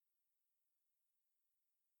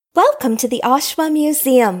Welcome to the Oshawa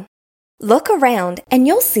Museum. Look around and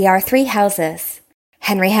you'll see our three houses: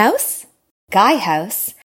 Henry House, Guy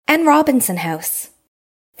House, and Robinson House.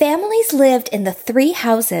 Families lived in the three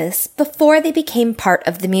houses before they became part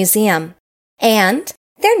of the museum, and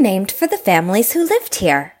they're named for the families who lived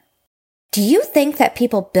here. Do you think that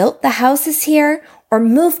people built the houses here or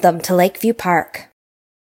moved them to Lakeview Park?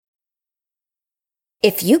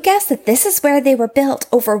 If you guess that this is where they were built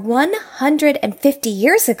over 150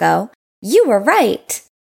 years ago, you were right.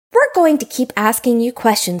 We're going to keep asking you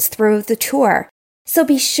questions through the tour, so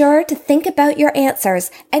be sure to think about your answers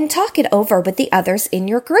and talk it over with the others in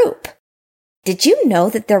your group. Did you know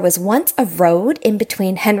that there was once a road in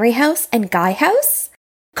between Henry House and Guy House?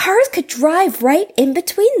 Cars could drive right in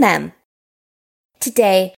between them.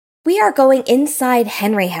 Today, we are going inside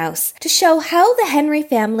Henry House to show how the Henry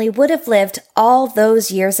family would have lived all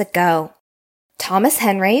those years ago. Thomas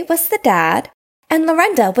Henry was the dad, and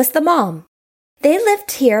Lorenda was the mom. They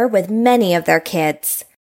lived here with many of their kids.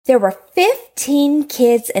 There were 15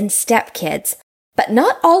 kids and stepkids, but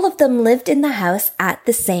not all of them lived in the house at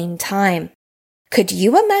the same time. Could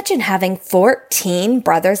you imagine having 14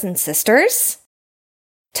 brothers and sisters?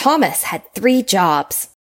 Thomas had 3 jobs.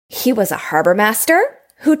 He was a harbor master,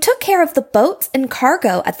 who took care of the boats and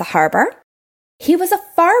cargo at the harbor. He was a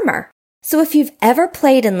farmer, so if you've ever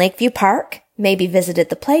played in Lakeview Park, maybe visited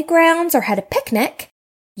the playgrounds or had a picnic,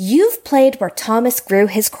 you've played where Thomas grew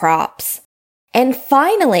his crops. And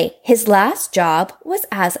finally, his last job was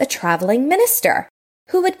as a traveling minister,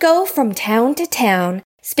 who would go from town to town,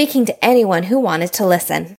 speaking to anyone who wanted to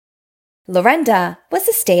listen. Lorenda was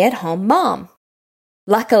a stay-at-home mom.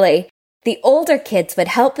 Luckily, the older kids would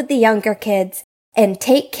help with the younger kids and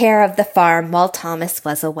take care of the farm while Thomas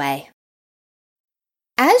was away.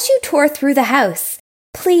 As you tour through the house,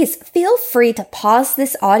 please feel free to pause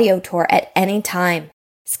this audio tour at any time.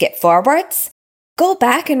 Skip forwards, go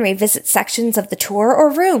back and revisit sections of the tour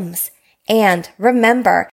or rooms. And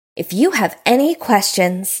remember, if you have any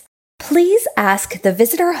questions, please ask the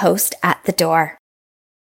visitor host at the door.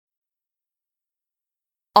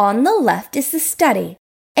 On the left is the study,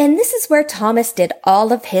 and this is where Thomas did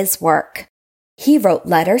all of his work. He wrote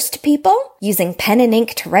letters to people using pen and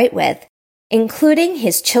ink to write with, including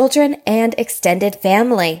his children and extended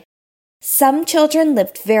family. Some children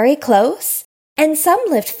lived very close, and some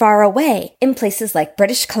lived far away in places like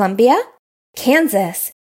British Columbia,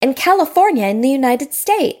 Kansas, and California in the United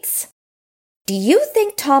States. Do you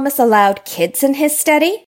think Thomas allowed kids in his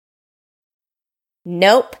study?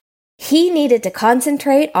 Nope. He needed to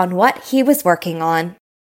concentrate on what he was working on.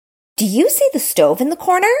 Do you see the stove in the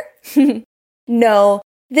corner? No,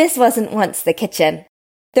 this wasn't once the kitchen.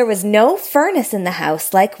 There was no furnace in the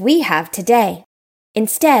house like we have today.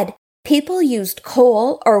 Instead, people used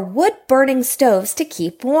coal or wood-burning stoves to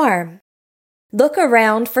keep warm. Look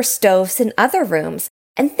around for stoves in other rooms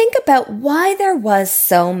and think about why there was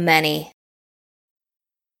so many.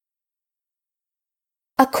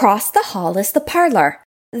 Across the hall is the parlor,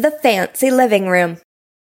 the fancy living room.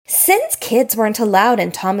 Since kids weren't allowed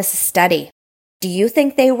in Thomas's study, do you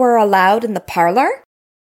think they were allowed in the parlor?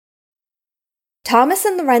 Thomas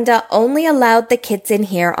and Lorenda only allowed the kids in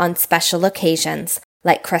here on special occasions,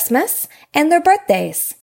 like Christmas and their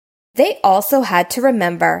birthdays. They also had to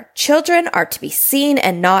remember children are to be seen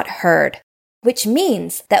and not heard, which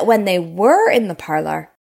means that when they were in the parlor,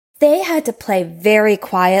 they had to play very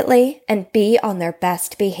quietly and be on their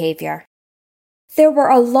best behavior. There were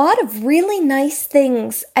a lot of really nice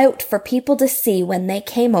things out for people to see when they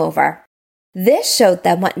came over. This showed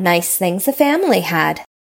them what nice things a family had.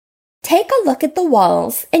 Take a look at the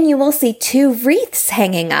walls and you will see 2 wreaths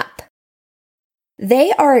hanging up.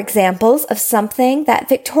 They are examples of something that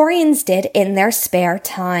Victorians did in their spare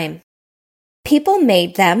time. People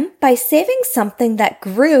made them by saving something that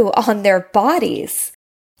grew on their bodies.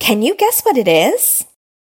 Can you guess what it is?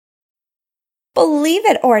 Believe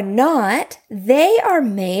it or not, they are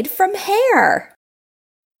made from hair.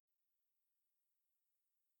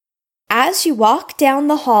 As you walk down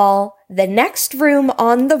the hall, the next room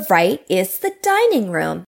on the right is the dining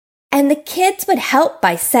room, and the kids would help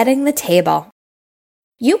by setting the table.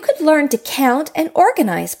 You could learn to count and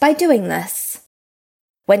organize by doing this.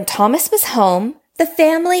 When Thomas was home, the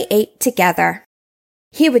family ate together.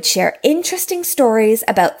 He would share interesting stories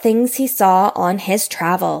about things he saw on his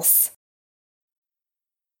travels.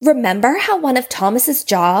 Remember how one of Thomas's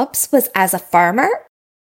jobs was as a farmer?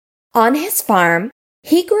 On his farm,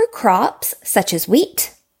 he grew crops such as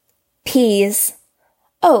wheat, peas,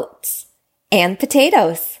 oats, and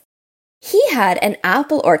potatoes. He had an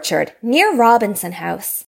apple orchard near Robinson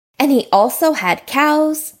House, and he also had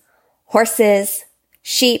cows, horses,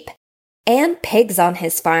 sheep, and pigs on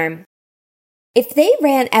his farm. If they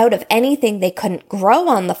ran out of anything they couldn't grow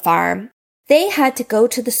on the farm, they had to go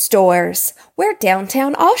to the stores where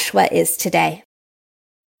downtown Oshawa is today.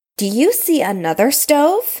 Do you see another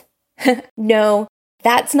stove? No,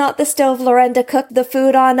 that's not the stove Lorenda cooked the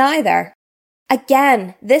food on either.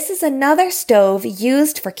 Again, this is another stove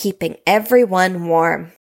used for keeping everyone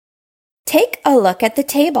warm. Take a look at the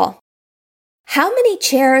table. How many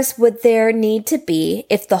chairs would there need to be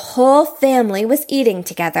if the whole family was eating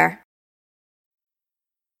together?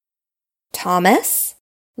 Thomas,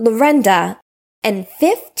 Lorenda, and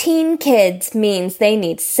 15 kids means they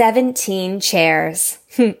need 17 chairs.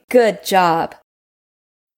 Good job.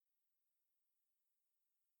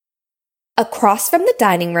 Across from the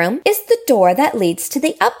dining room is the door that leads to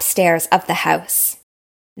the upstairs of the house.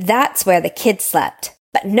 That's where the kids slept,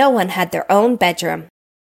 but no one had their own bedroom.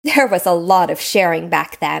 There was a lot of sharing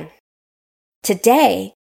back then.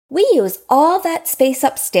 Today, we use all that space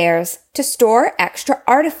upstairs to store extra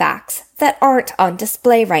artifacts that aren't on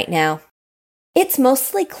display right now. It's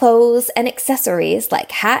mostly clothes and accessories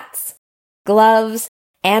like hats, gloves,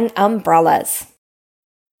 and umbrellas.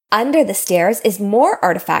 Under the stairs is more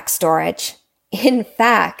artifact storage. In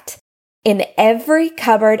fact, in every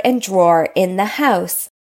cupboard and drawer in the house,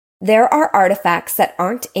 there are artifacts that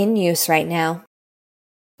aren't in use right now.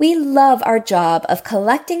 We love our job of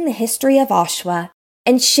collecting the history of Oshawa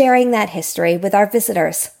and sharing that history with our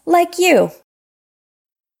visitors, like you.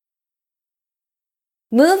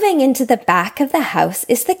 Moving into the back of the house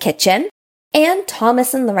is the kitchen and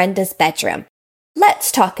Thomas and Lorenda's bedroom.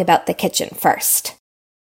 Let's talk about the kitchen first.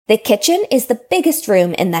 The kitchen is the biggest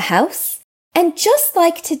room in the house, and just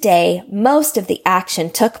like today, most of the action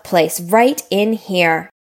took place right in here.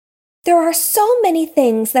 There are so many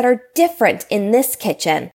things that are different in this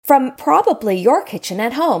kitchen from probably your kitchen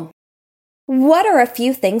at home. What are a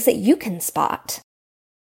few things that you can spot?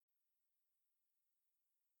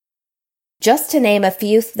 Just to name a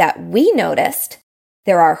few that we noticed,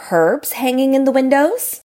 there are herbs hanging in the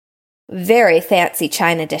windows, very fancy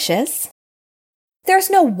china dishes. There's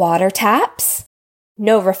no water taps,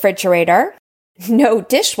 no refrigerator, no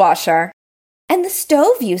dishwasher, and the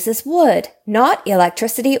stove uses wood, not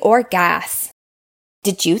electricity or gas.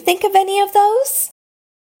 Did you think of any of those?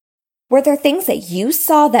 Were there things that you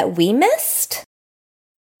saw that we missed?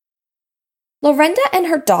 Lorenda and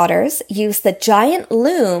her daughters used the giant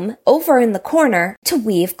loom over in the corner to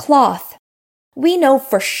weave cloth. We know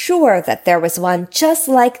for sure that there was one just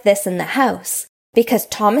like this in the house because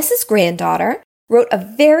Thomas's granddaughter wrote a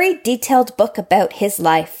very detailed book about his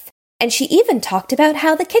life, and she even talked about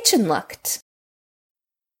how the kitchen looked.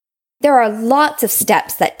 There are lots of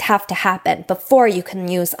steps that have to happen before you can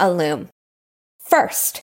use a loom.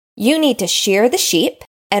 First, you need to shear the sheep,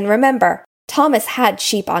 and remember, Thomas had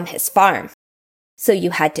sheep on his farm. So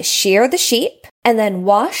you had to shear the sheep and then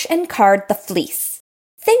wash and card the fleece.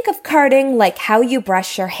 Think of carding like how you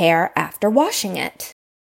brush your hair after washing it.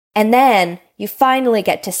 And then you finally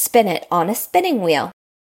get to spin it on a spinning wheel.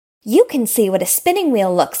 You can see what a spinning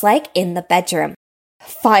wheel looks like in the bedroom.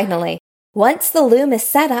 Finally, once the loom is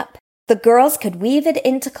set up, the girls could weave it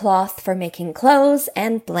into cloth for making clothes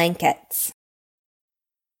and blankets.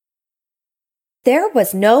 There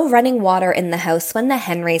was no running water in the house when the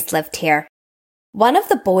Henrys lived here. One of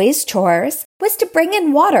the boys' chores was to bring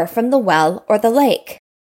in water from the well or the lake.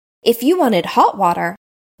 If you wanted hot water,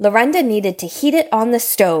 Lorenda needed to heat it on the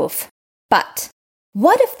stove. But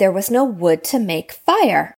what if there was no wood to make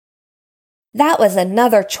fire? That was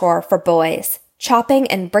another chore for boys, chopping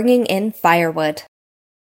and bringing in firewood.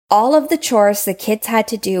 All of the chores the kids had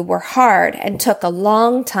to do were hard and took a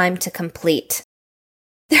long time to complete.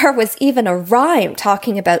 There was even a rhyme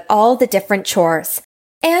talking about all the different chores,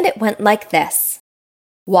 and it went like this.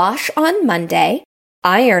 Wash on Monday,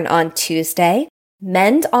 iron on Tuesday,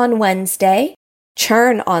 mend on Wednesday,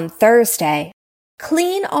 churn on Thursday,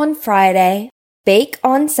 clean on Friday, bake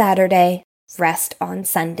on Saturday, rest on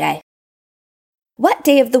Sunday. What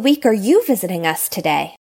day of the week are you visiting us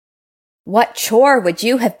today? What chore would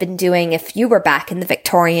you have been doing if you were back in the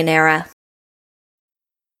Victorian era?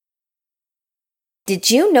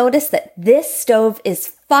 Did you notice that this stove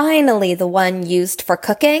is finally the one used for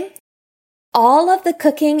cooking? All of the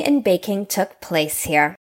cooking and baking took place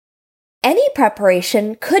here. Any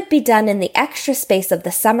preparation could be done in the extra space of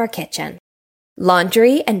the summer kitchen.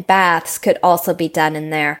 Laundry and baths could also be done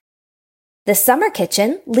in there. The summer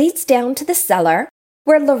kitchen leads down to the cellar,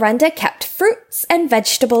 where Lorenda kept fruits and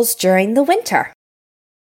vegetables during the winter.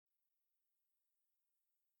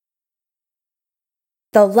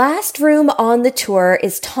 The last room on the tour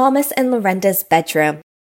is Thomas and Lorenda's bedroom.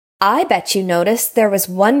 I bet you noticed there was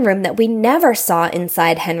one room that we never saw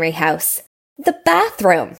inside Henry House, the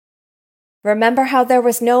bathroom. Remember how there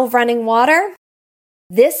was no running water?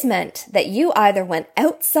 This meant that you either went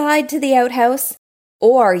outside to the outhouse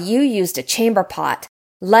or you used a chamber pot,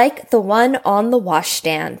 like the one on the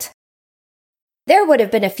washstand. There would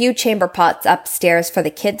have been a few chamber pots upstairs for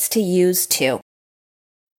the kids to use too.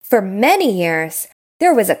 For many years,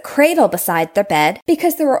 there was a cradle beside their bed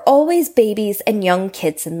because there were always babies and young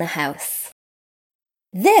kids in the house.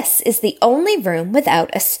 This is the only room without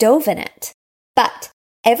a stove in it, but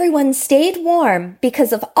everyone stayed warm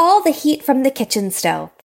because of all the heat from the kitchen stove.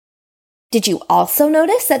 Did you also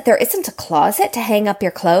notice that there isn't a closet to hang up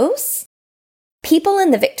your clothes? People in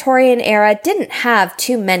the Victorian era didn't have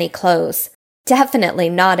too many clothes, definitely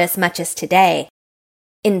not as much as today.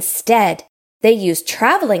 Instead, they used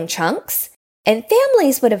traveling trunks, and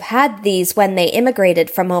families would have had these when they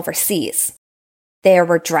immigrated from overseas. There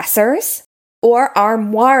were dressers or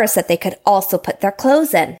armoires that they could also put their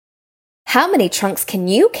clothes in. How many trunks can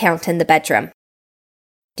you count in the bedroom?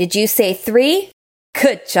 Did you say 3?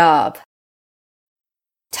 Good job!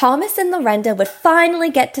 Thomas and Lorenda would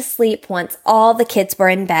finally get to sleep once all the kids were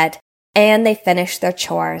in bed and they finished their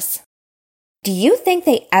chores. Do you think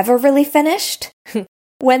they ever really finished?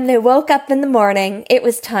 When they woke up in the morning, it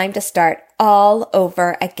was time to start all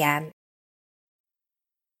over again.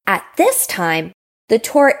 At this time, the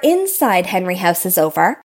tour inside Henry House is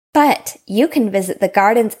over, but you can visit the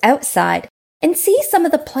gardens outside and see some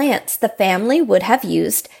of the plants the family would have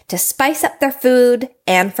used to spice up their food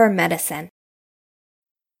and for medicine.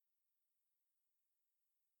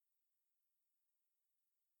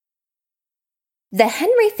 The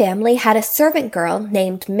Henry family had a servant girl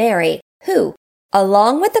named Mary who,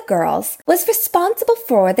 along with the girls, was responsible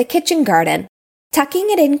for the kitchen garden, tucking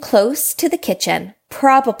it in close to the kitchen,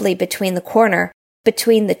 probably between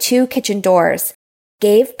the two kitchen doors,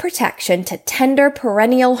 gave protection to tender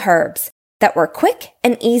perennial herbs that were quick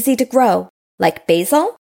and easy to grow, like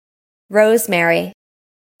basil, rosemary,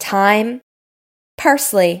 thyme,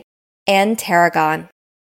 parsley, and tarragon.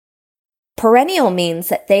 Perennial means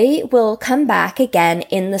that they will come back again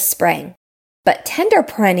in the spring, but tender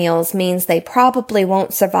perennials means they probably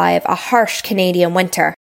won't survive a harsh Canadian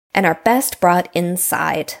winter and are best brought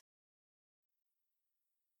inside.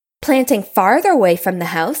 Planting farther away from the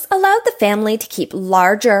house allowed the family to keep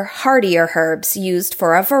larger, hardier herbs used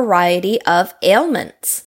for a variety of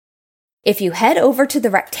ailments. If you head over to the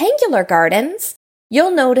rectangular gardens,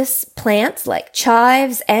 you'll notice plants like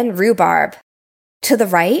chives and rhubarb. To the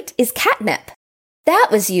right is catnip. That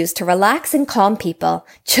was used to relax and calm people,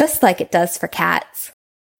 just like it does for cats.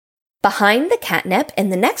 Behind the catnip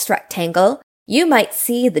in the next rectangle, you might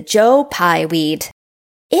see the Joe Pye weed.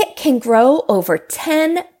 It can grow over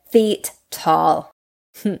 10 feet tall.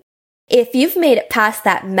 If you've made it past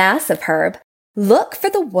that massive herb, look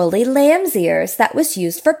for the woolly lamb's ears that was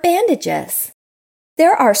used for bandages.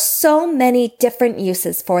 There are so many different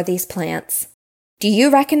uses for these plants. Do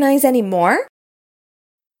you recognize any more?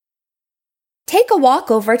 Take a walk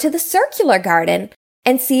over to the circular garden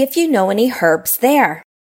and see if you know any herbs there.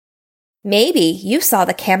 Maybe you saw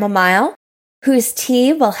the chamomile, whose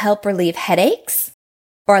tea will help relieve headaches,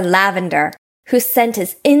 or lavender, whose scent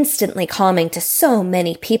is instantly calming to so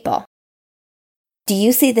many people. Do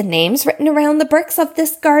you see the names written around the bricks of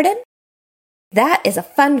this garden? That is a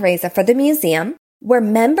fundraiser for the museum where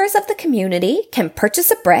members of the community can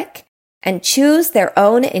purchase a brick and choose their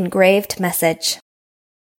own engraved message.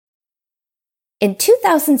 In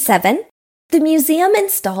 2007, the museum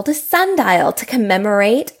installed a sundial to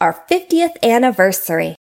commemorate our 50th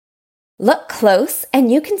anniversary. Look close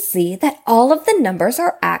and you can see that all of the numbers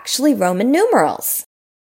are actually Roman numerals.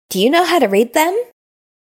 Do you know how to read them?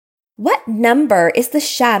 What number is the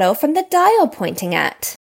shadow from the dial pointing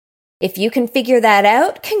at? If you can figure that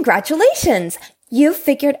out, congratulations! You've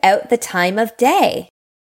figured out the time of day.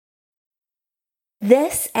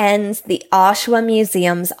 This ends the Oshawa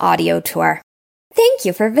Museum's audio tour. Thank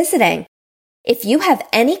you for visiting. If you have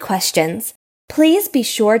any questions, please be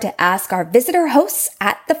sure to ask our visitor hosts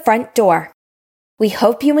at the front door. We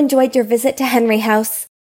hope you enjoyed your visit to Henry House,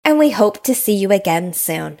 and we hope to see you again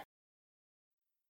soon.